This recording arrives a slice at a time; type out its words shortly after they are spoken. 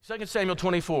2 Samuel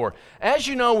 24. As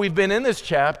you know, we've been in this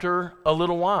chapter a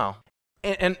little while.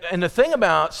 And the thing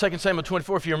about 2 Samuel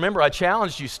 24, if you remember, I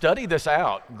challenged you, study this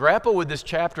out. Grapple with this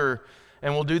chapter,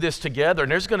 and we'll do this together.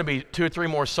 And there's going to be 2 or 3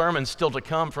 more sermons still to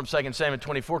come from 2 Samuel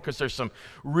 24 because there's some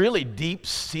really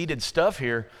deep-seated stuff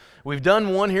here. We've done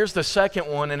one. Here's the second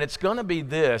one, and it's going to be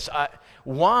this.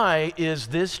 Why is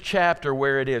this chapter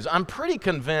where it is? I'm pretty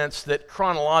convinced that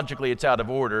chronologically it's out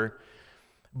of order.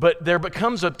 But there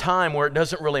becomes a time where it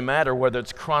doesn't really matter whether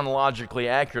it's chronologically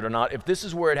accurate or not. If this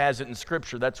is where it has it in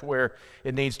Scripture, that's where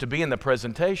it needs to be in the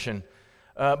presentation.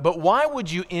 But why would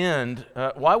you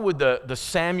why would the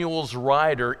Samuel's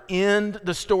writer end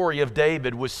the story of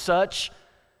David with such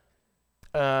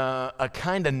a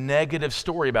kind of negative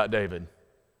story about David?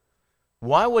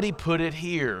 Why would he put it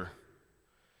here?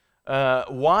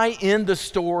 Why end the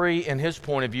story in his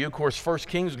point of view? Of course, 1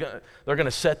 Kings, they're going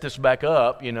to set this back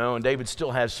up, and David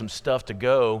still has some stuff to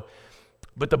go.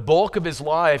 But the bulk of his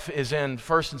life is in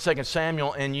 1 and 2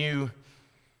 Samuel, and you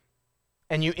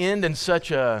end in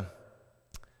such a,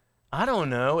 I don't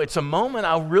know, it's a moment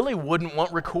I really wouldn't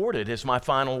want recorded is my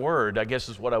final word, I guess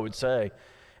is what I would say.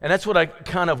 And that's what I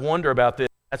kind of wonder about this.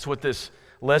 That's what this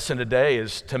lesson today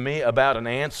is to me about an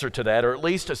answer to that, or at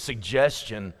least a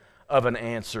suggestion of an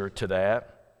answer to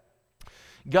that.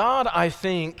 God, I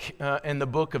think, in the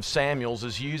book of Samuel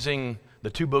is using the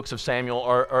 2 books of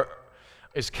Samuel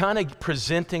is kind of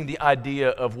presenting the idea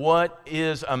of what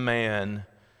is a man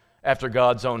after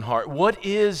God's own heart. What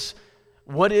is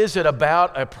it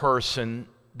about a person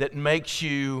that makes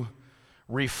you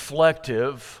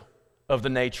reflective of the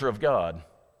nature of God?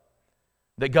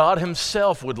 That God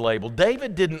himself would label.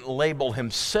 David didn't label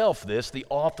himself this, the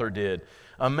author did.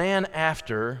 A man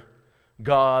after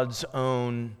God's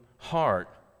own heart.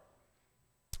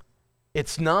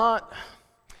 This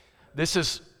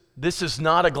is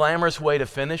not a glamorous way to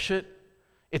finish it.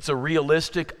 It's a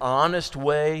realistic, honest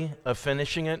way of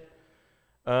finishing it.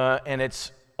 And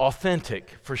it's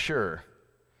authentic for sure.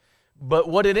 But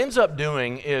what it ends up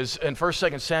doing is, in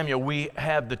 1st, 2nd Samuel, we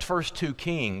have the first 2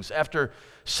 kings. After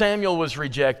Samuel was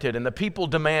rejected and the people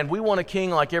demand, we want a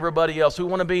king like everybody else. We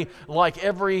want to be like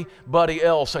everybody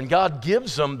else. And God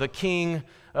gives them the king,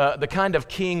 the kind of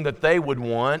king that they would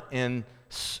want in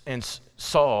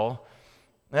Saul.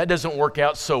 That doesn't work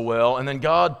out so well. And then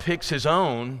God picks his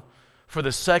own for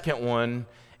the second one.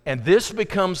 And this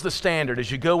becomes the standard. As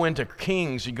you go into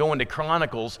Kings, you go into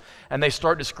Chronicles, and they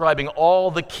start describing all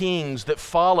the kings that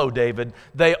follow David.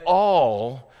 They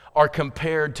all are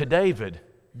compared to David.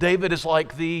 David is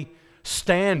like the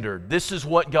standard. This is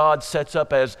what God sets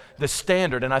up as the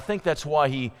standard. And I think that's why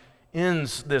he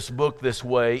ends this book this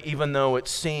way, even though it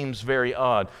seems very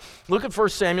odd. Look at 1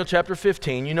 Samuel chapter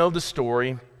 15. You know the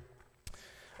story.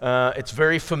 It's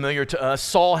very familiar to us.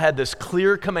 Saul had this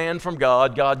clear command from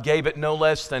God. God gave it no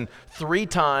less than 3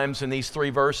 times in these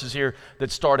 3 verses here that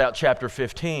start out chapter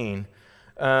 15.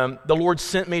 The Lord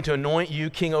sent me to anoint you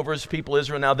king over his people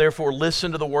Israel. Now therefore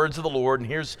listen to the words of the Lord. And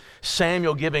here's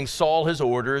Samuel giving Saul his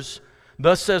orders.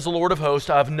 Thus says the Lord of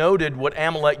hosts, I've noted what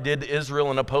Amalek did to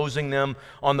Israel in opposing them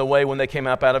on the way when they came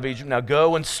up out of Egypt. Now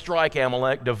go and strike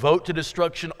Amalek, devote to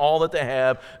destruction all that they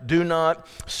have. Do not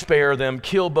spare them.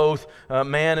 Kill both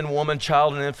man and woman,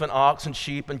 child and infant, ox and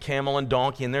sheep and camel and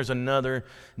donkey. And there's another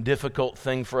difficult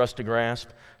thing for us to grasp.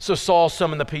 So Saul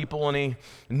summoned the people and he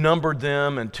numbered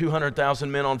them and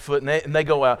 200,000 men on foot and they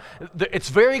go out. It's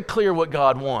very clear what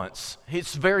God wants.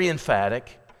 It's very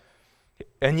emphatic.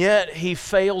 And yet he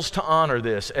fails to honor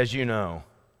this, as you know.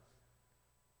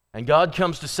 And God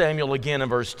comes to Samuel again in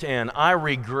verse 10. I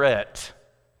regret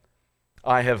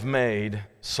I have made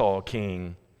Saul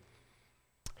king.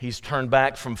 He's turned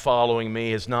back from following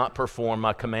me, has not performed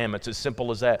my commandments. As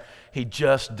simple as that. He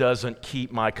just doesn't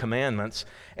keep my commandments.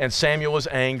 And Samuel was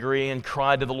angry and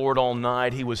cried to the Lord all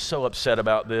night. He was so upset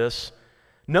about this.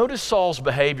 Notice Saul's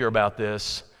behavior about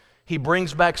this. He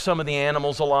brings back some of the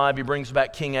animals alive. He brings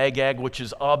back King Agag, which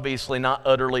is obviously not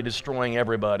utterly destroying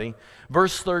everybody.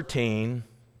 Verse 13,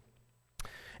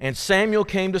 and Samuel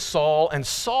came to Saul, and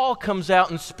Saul comes out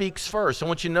and speaks first. I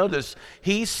want you to notice,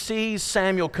 he sees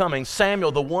Samuel coming.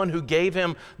 Samuel, the one who gave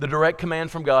him the direct command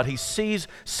from God, he sees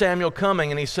Samuel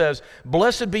coming, and he says,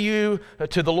 blessed be you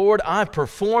to the Lord. I've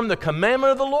performed the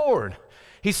commandment of the Lord.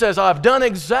 He says, I've done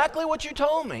exactly what you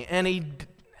told me, and he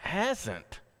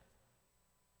hasn't.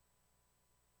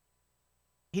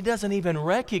 He doesn't even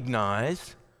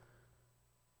recognize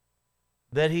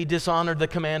that he dishonored the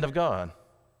command of God.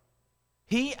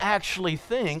 He actually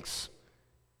thinks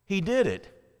he did it.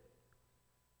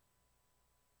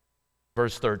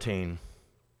 Verse 13.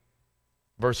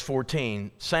 Verse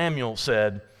 14, Samuel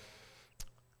said,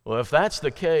 Well, if that's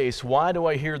the case, why do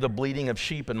I hear the bleating of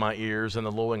sheep in my ears and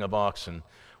the lowing of oxen?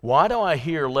 Why do I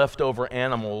hear leftover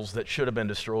animals that should have been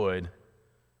destroyed?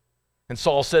 And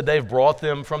Saul said, they've brought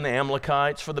them from the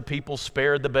Amalekites, for the people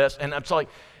spared the best. And it's like,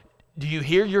 do you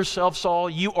hear yourself, Saul?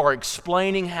 You are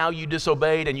explaining how you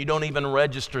disobeyed, and you don't even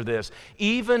register this.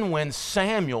 Even when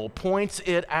Samuel points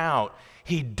it out,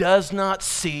 he does not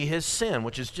see his sin,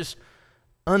 which is just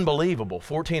unbelievable.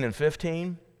 14 and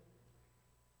 15.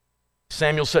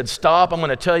 Samuel said, stop, I'm going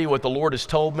to tell you what the Lord has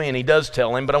told me, and he does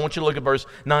tell him, but I want you to look at verse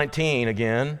 19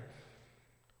 again.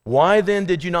 Why then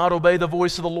did you not obey the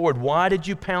voice of the Lord? Why did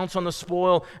you pounce on the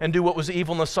spoil and do what was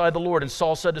evil in the sight of the Lord? And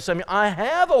Saul said to Samuel, I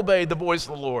have obeyed the voice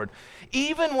of the Lord.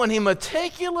 Even when he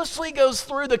meticulously goes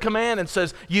through the command and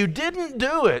says, you didn't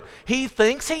do it, he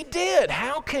thinks he did.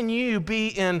 How can you be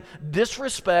in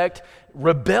disrespect,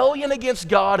 rebellion against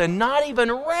God, and not even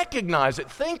recognize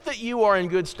it? Think that you are in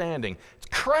good standing. It's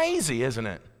crazy, isn't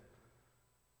it?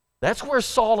 That's where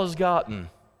Saul has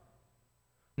gotten.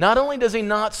 Not only does he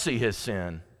not see his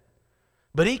sin,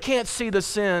 but he can't see the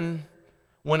sin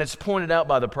when it's pointed out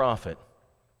by the prophet.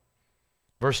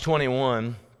 Verse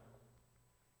 21,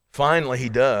 finally he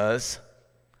does.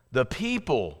 The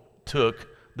people took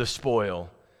the spoil.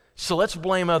 So let's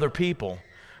blame other people.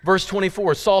 Verse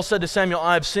 24, Saul said to Samuel,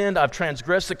 I have sinned, I've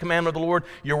transgressed the commandment of the Lord,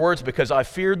 your words, because I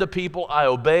feared the people, I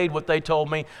obeyed what they told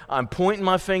me. I'm pointing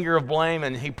my finger of blame,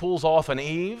 and he pulls off an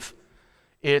Eve.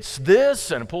 It's this,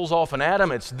 and it pulls off an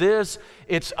Adam. It's this.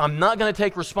 I'm not going to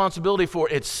take responsibility for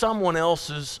it. It's someone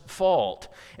else's fault.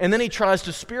 And then he tries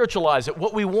to spiritualize it.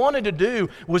 What we wanted to do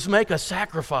was make a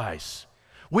sacrifice.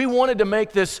 We wanted to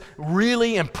make this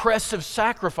really impressive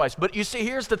sacrifice. But you see,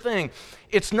 here's the thing.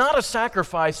 It's not a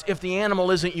sacrifice if the animal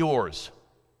isn't yours.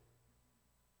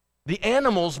 The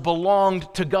animals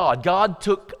belonged to God. God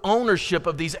took ownership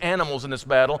of these animals in this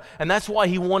battle, and that's why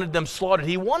he wanted them slaughtered.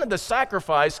 He wanted the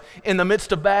sacrifice in the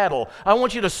midst of battle. I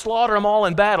want you to slaughter them all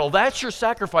in battle. That's your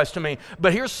sacrifice to me.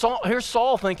 But here's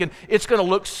Saul thinking, it's going to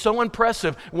look so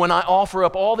impressive when I offer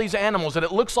up all these animals, and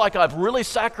it looks like I've really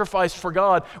sacrificed for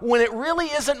God, when it really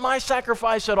isn't my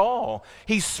sacrifice at all.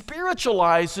 He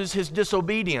spiritualizes his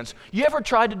disobedience. You ever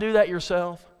tried to do that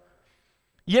yourself?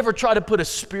 You ever try to put a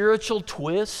spiritual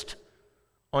twist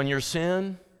on your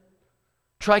sin?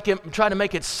 Try to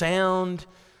make it sound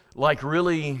like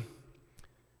really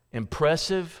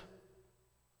impressive,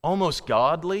 almost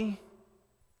godly.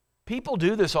 People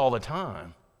do this all the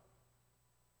time.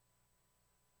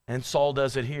 And Saul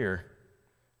does it here.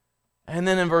 And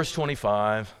then in verse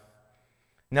 25,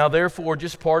 now therefore,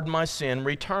 just pardon my sin,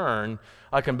 return,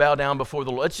 I can bow down before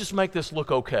the Lord. Let's just make this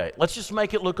look okay. Let's just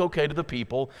make it look okay to the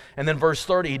people. And then verse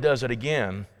 30, he does it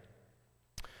again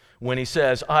when he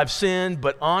says, I've sinned,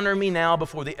 but honor me now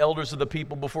before the elders of the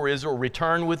people, before Israel.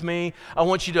 Return with me. I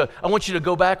want you to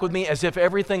go back with me as if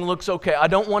everything looks okay. I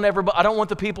don't want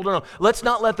the people to know. Let's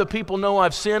not let the people know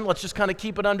I've sinned. Let's just kind of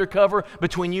keep it undercover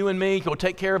between you and me. Go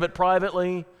take care of it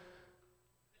privately.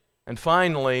 And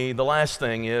finally, the last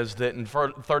thing is that in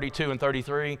 32 and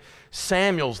 33,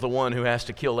 Samuel's the one who has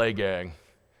to kill Agag.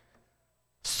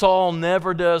 Saul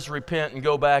never does repent and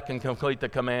go back and complete the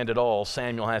command at all.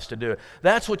 Samuel has to do it.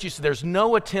 That's what you see. There's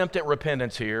no attempt at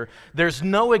repentance here. There's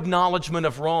no acknowledgement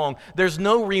of wrong. There's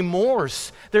no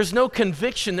remorse. There's no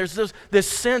conviction. There's this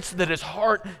sense that his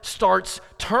heart starts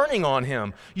turning on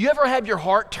him. You ever have your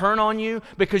heart turn on you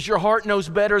because your heart knows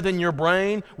better than your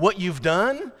brain what you've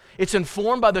done? It's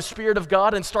informed by the Spirit of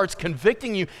God and starts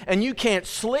convicting you, and you can't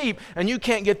sleep, and you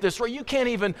can't get this right. You can't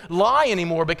even lie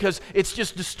anymore because it's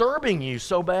just disturbing you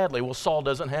so badly. Well, Saul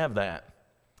doesn't have that.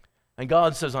 And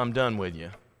God says, I'm done with you.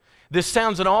 This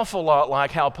sounds an awful lot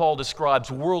like how Paul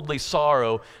describes worldly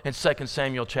sorrow in 2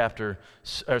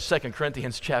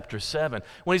 Corinthians chapter 7.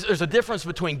 There's a difference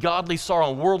between godly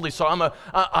sorrow and worldly sorrow.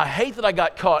 I hate that I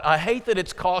got caught. I hate that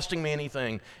it's costing me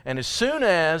anything. And as soon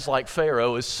as, like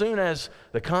Pharaoh, as soon as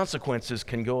the consequences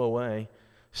can go away,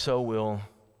 so will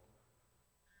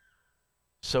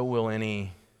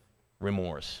any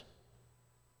remorse.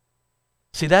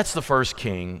 See, that's the first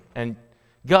king, and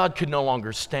God could no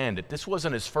longer stand it. This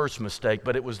wasn't his first mistake,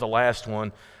 but it was the last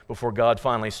one before God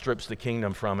finally strips the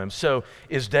kingdom from him. So,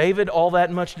 is David all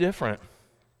that much different?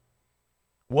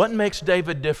 What makes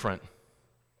David different?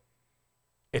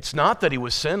 It's not that he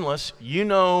was sinless. You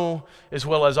know as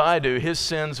well as I do, his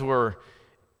sins were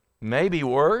maybe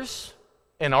worse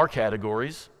in our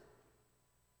categories.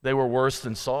 They were worse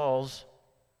than Saul's.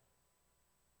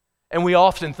 And we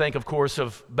often think, of course,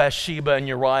 of Bathsheba and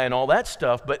Uriah and all that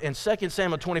stuff, but in 2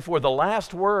 Samuel 24, the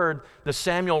last word the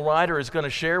Samuel writer is going to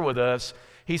share with us,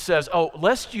 he says,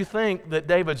 lest you think that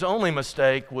David's only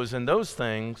mistake was in those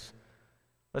things,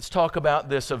 Let's talk about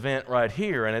this event right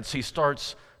here. And he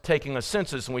starts taking a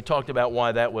census, and we talked about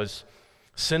why that was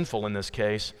sinful in this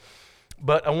case.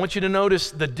 But I want you to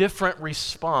notice the different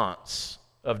response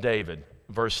of David.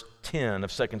 Verse 10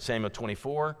 of 2 Samuel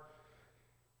 24.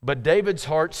 But David's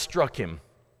heart struck him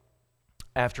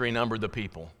after he numbered the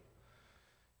people.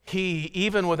 He,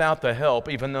 even without the help,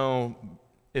 even though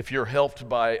if you're helped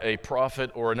by a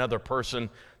prophet or another person,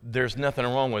 there's nothing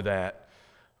wrong with that.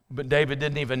 But David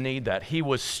didn't even need that. He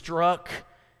was struck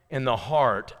in the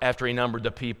heart after he numbered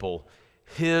the people.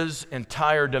 His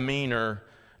entire demeanor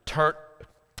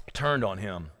turned on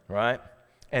him, right?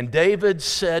 And David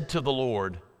said to the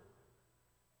Lord,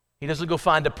 he doesn't go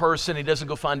find a person, he doesn't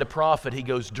go find a prophet, he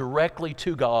goes directly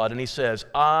to God and he says,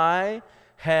 I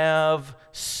have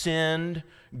sinned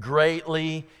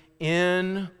greatly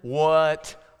in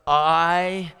what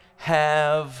I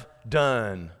have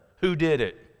done. Who did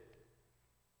it?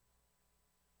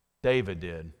 David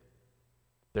did.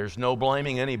 There's no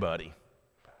blaming anybody.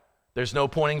 There's no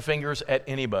pointing fingers at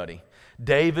anybody.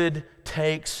 David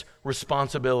takes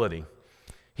responsibility.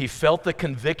 He felt the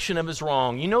conviction of his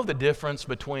wrong. You know the difference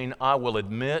between I will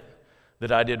admit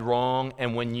that I did wrong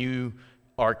and when you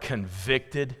are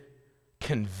convicted?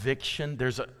 Conviction.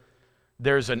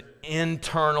 There's an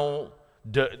internal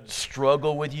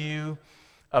struggle with you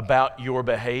about your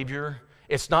behavior.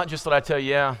 It's not just that I tell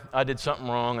you, yeah, I did something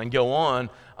wrong and go on.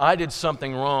 I did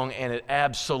something wrong and it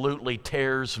absolutely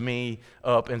tears me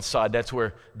up inside. That's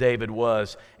where David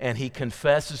was. And he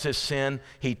confesses his sin.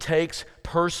 He takes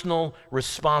personal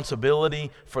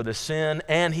responsibility for the sin,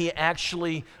 and he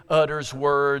actually utters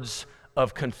words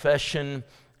of confession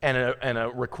and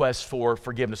a request for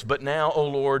forgiveness. But now, O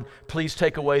Lord, please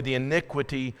take away the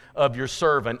iniquity of your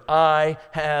servant. I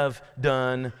have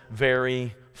done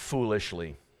very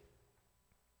foolishly.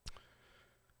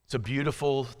 It's a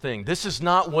beautiful thing. This is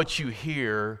not what you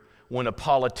hear when a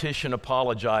politician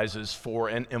apologizes for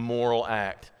an immoral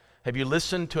act. Have you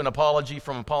listened to an apology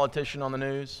from a politician on the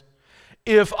news?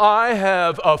 If I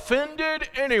have offended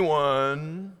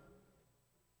anyone,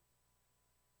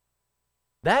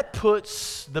 that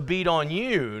puts the beat on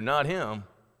you, not him.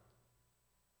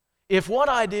 If what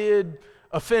I did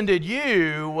offended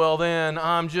you, well then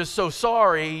I'm just so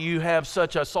sorry you have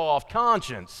such a soft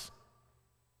conscience.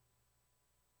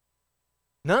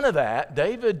 None of that.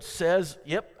 David says,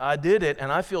 yep, I did it,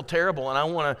 and I feel terrible, and I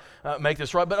want to make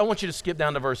this right. But I want you to skip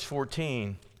down to verse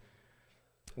 14,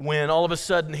 when all of a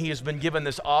sudden he has been given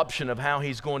this option of how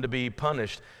he's going to be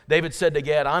punished. David said to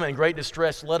Gad, I'm in great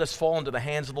distress. Let us fall into the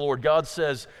hands of the Lord. God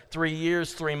says 3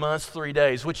 years, 3 months, 3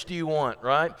 days. Which do you want,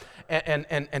 right?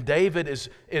 And David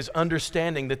is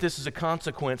understanding that this is a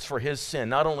consequence for his sin,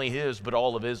 not only his, but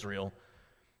all of Israel.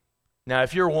 Now,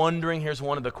 if you're wondering, here's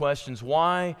one of the questions.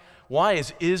 Why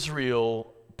is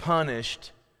Israel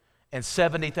punished and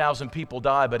 70,000 people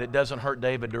die, but it doesn't hurt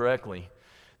David directly?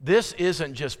 This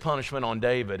isn't just punishment on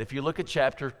David. If you look at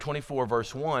chapter 24,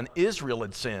 verse 1, Israel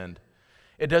had sinned.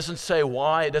 It doesn't say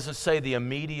why. It doesn't say the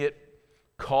immediate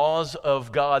cause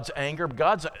of God's anger.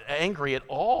 God's angry at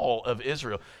all of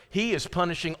Israel. He is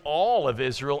punishing all of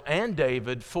Israel and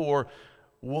David for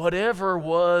whatever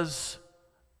was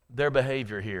their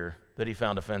behavior here that he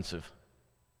found offensive.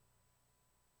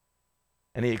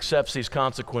 And he accepts these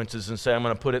consequences and says, I'm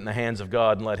going to put it in the hands of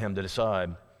God and let him to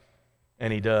decide.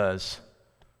 And he does.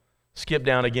 Skip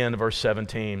down again to verse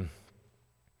 17.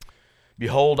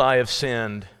 Behold, I have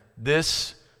sinned.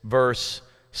 This verse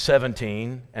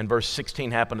 17 and verse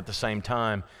 16 happen at the same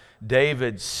time.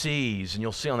 David sees, and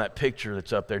you'll see on that picture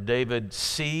that's up there, David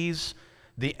sees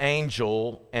the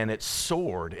angel and its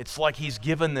sword. It's like he's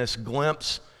given this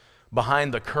glimpse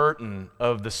behind the curtain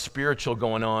of the spiritual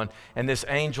going on, and this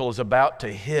angel is about to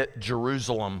hit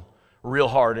Jerusalem real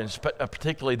hard, and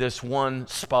particularly this one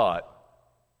spot.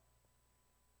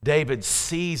 David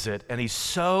sees it, and he's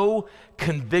so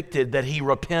convicted that he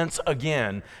repents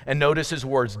again. And notice his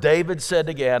words. David said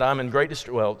to Gad, I'm in great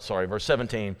distress. Verse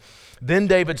 17. Then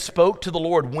David spoke to the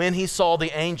Lord when he saw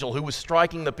the angel who was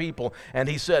striking the people, and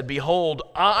he said, Behold,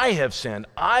 I have sinned.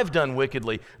 I've done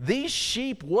wickedly. These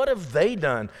sheep, what have they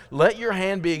done? Let your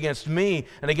hand be against me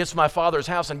and against my father's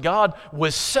house. And God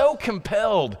was so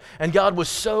compelled, and God was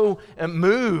so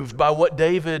moved by what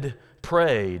David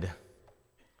prayed,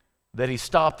 that he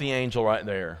stopped the angel right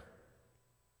there.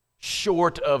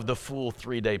 Short of the full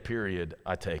 3-day period,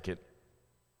 I take it.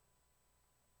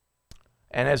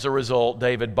 And as a result,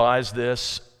 David buys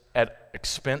this at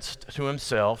expense to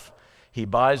himself. He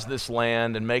buys this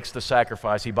land and makes the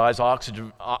sacrifice. He buys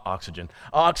oxen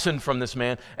from this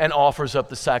man and offers up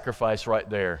the sacrifice right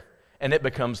there. And it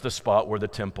becomes the spot where the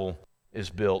temple is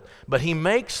built. But he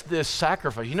makes this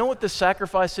sacrifice. You know what this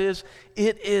sacrifice is?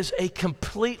 It is a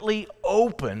completely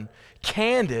open,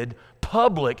 candid,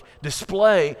 public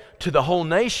display to the whole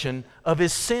nation of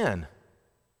his sin.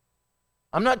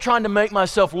 I'm not trying to make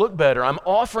myself look better. I'm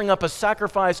offering up a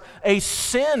sacrifice, a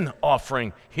sin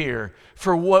offering here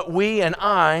for what we and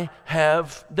I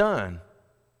have done.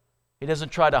 He doesn't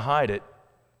try to hide it,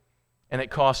 and it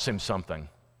costs him something.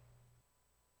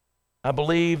 I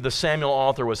believe the Samuel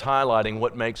author was highlighting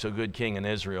what makes a good king in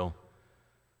Israel,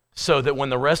 so that when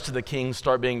the rest of the kings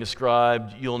start being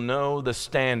described, you'll know the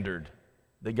standard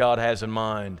that God has in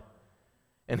mind.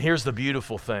 And here's the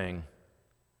beautiful thing.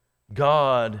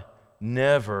 God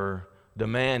never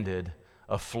demanded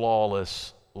a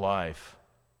flawless life.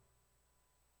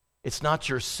 It's not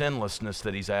your sinlessness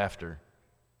that he's after.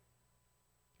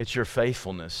 It's your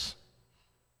faithfulness.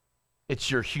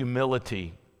 It's your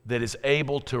humility that is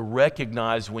able to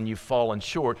recognize when you've fallen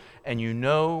short, and you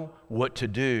know what to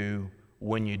do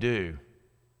when you do.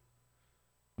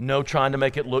 No trying to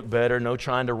make it look better, no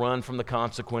trying to run from the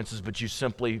consequences, but you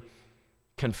simply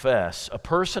confess. A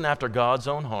person after God's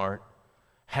own heart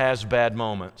has bad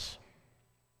moments.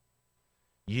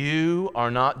 You are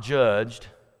not judged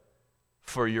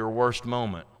for your worst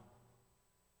moment.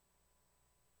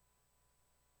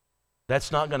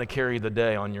 That's not going to carry the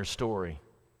day on your story.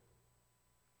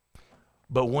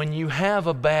 But when you have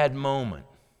a bad moment,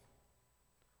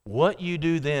 what you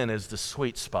do then is the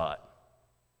sweet spot.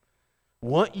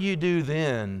 What you do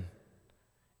then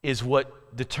is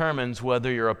what determines whether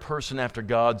you're a person after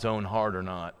God's own heart or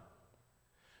not.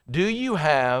 Do you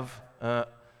have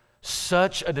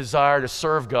such a desire to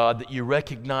serve God that you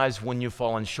recognize when you've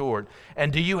fallen short?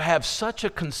 And do you have such a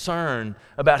concern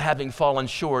about having fallen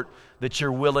short that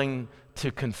you're willing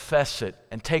to confess it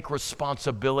and take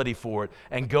responsibility for it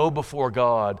and go before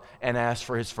God and ask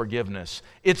for His forgiveness?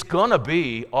 It's going to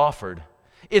be offered.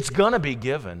 It's going to be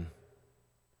given.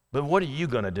 But what are you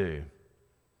going to do?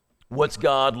 What's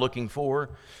God looking for?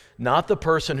 Not the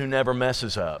person who never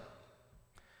messes up,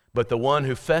 but the one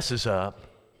who fesses up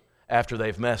after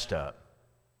they've messed up.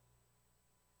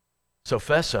 So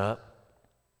fess up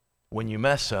when you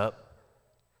mess up,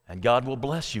 and God will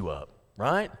bless you up,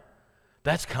 right?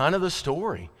 That's kind of the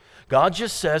story. God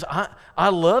just says, I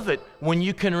love it when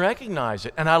you can recognize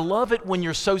it, and I love it when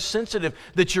you're so sensitive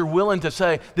that you're willing to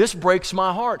say, this breaks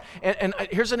my heart. And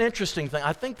here's an interesting thing.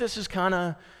 I think this is kind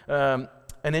of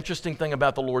an interesting thing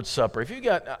about the Lord's Supper. If you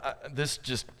got, this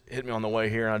just hit me on the way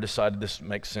here, and I decided this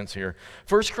makes sense here.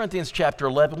 1 Corinthians chapter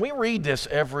 11, we read this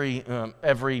every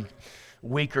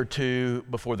week or two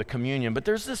before the communion, but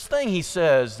there's this thing he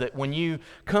says that when you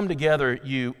come together,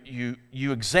 you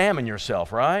examine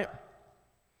yourself, right?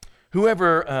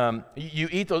 Whoever, you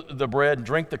eat the bread and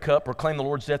drink the cup, proclaim the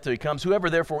Lord's death till He comes. Whoever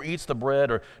therefore eats the bread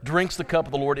or drinks the cup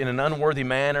of the Lord in an unworthy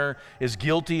manner is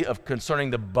guilty of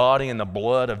concerning the body and the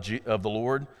blood of the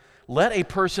Lord. Let a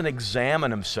person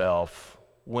examine himself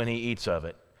when he eats of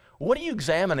it. What are you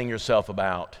examining yourself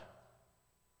about?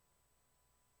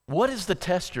 What is the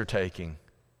test you're taking?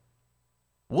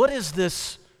 What is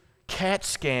this CAT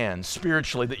scan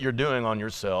spiritually that you're doing on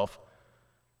yourself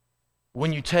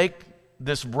when you take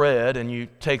this bread and you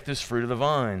take this fruit of the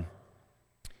vine?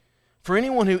 For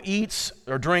anyone who eats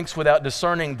or drinks without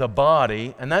discerning the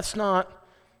body, and that's not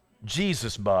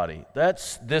Jesus' body,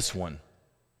 that's this one,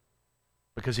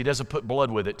 because He doesn't put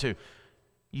blood with it too.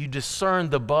 You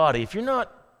discern the body. If you're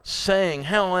not saying,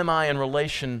 how am I in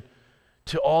relation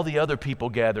to all the other people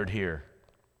gathered here?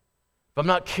 If I'm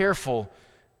not careful,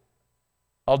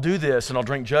 I'll do this and I'll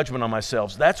drink judgment on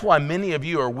myself. That's why many of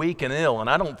you are weak and ill, and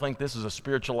I don't think this is a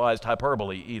spiritualized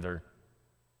hyperbole either.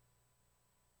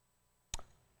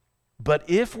 But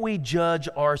if we judge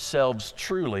ourselves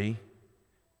truly,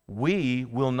 we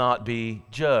will not be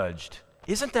judged.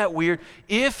 Isn't that weird?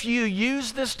 If you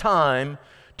use this time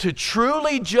to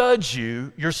truly judge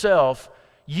yourself,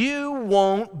 you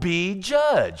won't be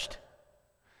judged.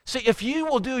 See, if you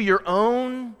will do your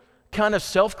own kind of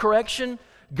self-correction,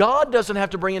 God doesn't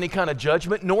have to bring any kind of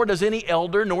judgment, nor does any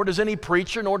elder, nor does any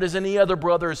preacher, nor does any other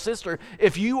brother or sister.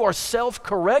 If you are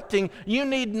self-correcting, you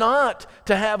need not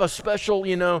to have a special,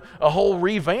 a whole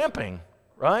revamping,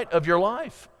 right, of your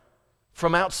life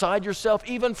from outside yourself,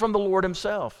 even from the Lord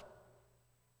Himself.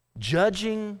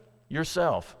 Judging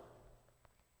yourself.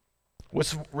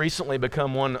 What's recently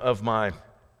become one of my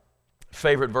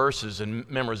favorite verses in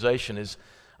memorization is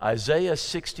Isaiah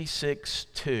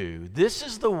 66:2. This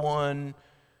is the one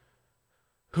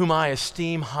whom I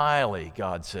esteem highly,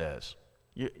 God says.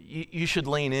 You should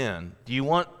lean in. Do you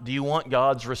want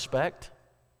God's respect?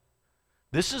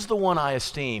 This is the one I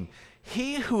esteem.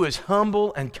 He who is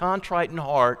humble and contrite in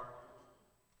heart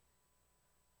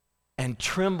and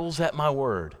trembles at my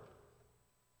word.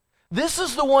 This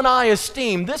is the one I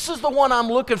esteem. This is the one I'm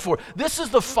looking for. This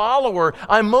is the follower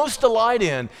I most delight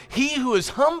in. He who is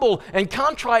humble and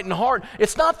contrite in heart.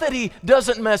 It's not that he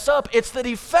doesn't mess up. It's that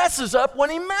he fesses up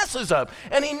when he messes up.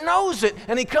 And he knows it.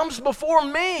 And he comes before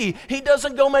me. He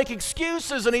doesn't go make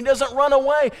excuses and he doesn't run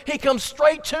away. He comes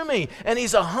straight to me. And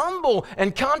he's a humble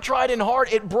and contrite in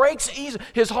heart. It breaks easy.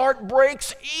 His heart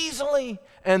breaks easily.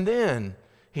 And then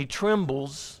he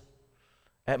trembles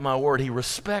at my word. He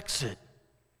respects it.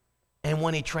 And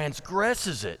when he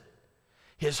transgresses it,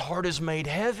 his heart is made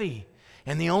heavy.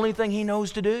 And the only thing he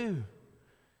knows to do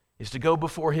is to go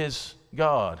before his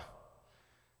God.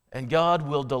 And God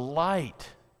will delight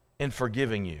in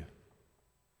forgiving you.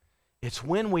 It's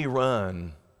when we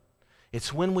run.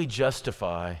 It's when we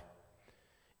justify.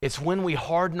 It's when we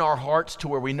harden our hearts to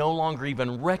where we no longer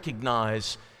even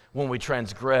recognize when we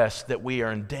transgress that we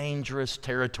are in dangerous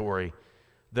territory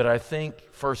that I think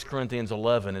 1 Corinthians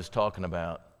 11 is talking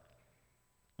about.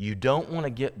 You don't want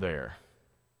to get there.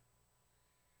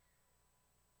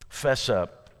 Fess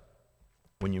up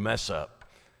when you mess up.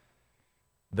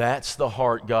 That's the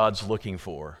heart God's looking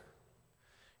for.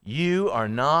 You are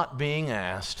not being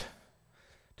asked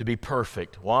to be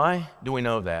perfect. Why do we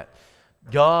know that?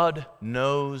 God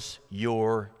knows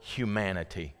your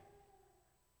humanity.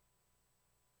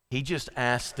 He just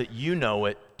asks that you know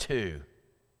it too.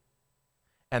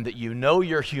 And that you know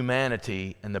your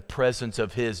humanity in the presence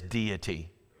of His deity.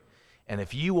 And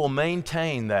if you will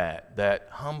maintain that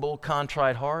humble,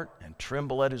 contrite heart and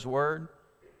tremble at His word,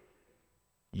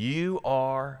 you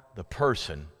are the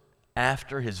person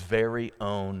after His very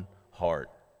own heart.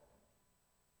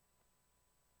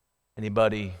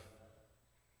 Anybody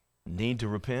need to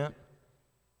repent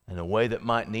in a way that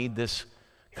might need this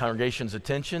congregation's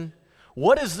attention?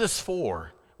 What is this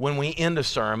for? When we end a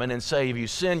sermon and say, if you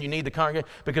sin, you need the congregation.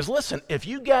 Because listen, if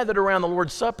you gathered around the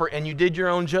Lord's Supper and you did your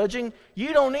own judging,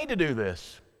 you don't need to do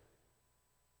this.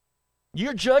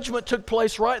 Your judgment took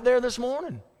place right there this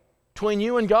morning between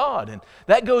you and God. And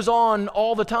that goes on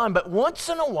all the time. But once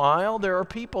in a while, there are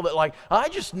people that I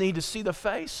just need to see the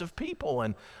face of people.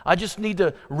 And I just need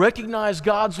to recognize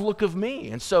God's look of me.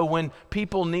 And so when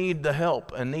people need the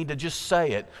help and need to just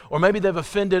say it, or maybe they've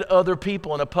offended other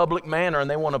people in a public manner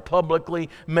and they want to publicly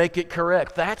make it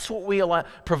correct, that's what we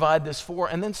provide this for.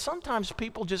 And then sometimes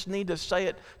people just need to say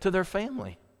it to their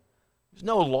family. There's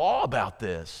no law about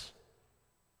this.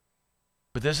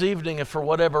 But this evening, if for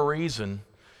whatever reason,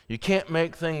 you can't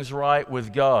make things right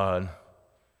with God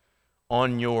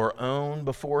on your own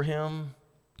before Him,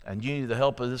 and you need the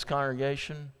help of this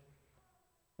congregation,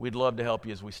 we'd love to help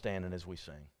you as we stand and as we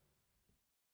sing.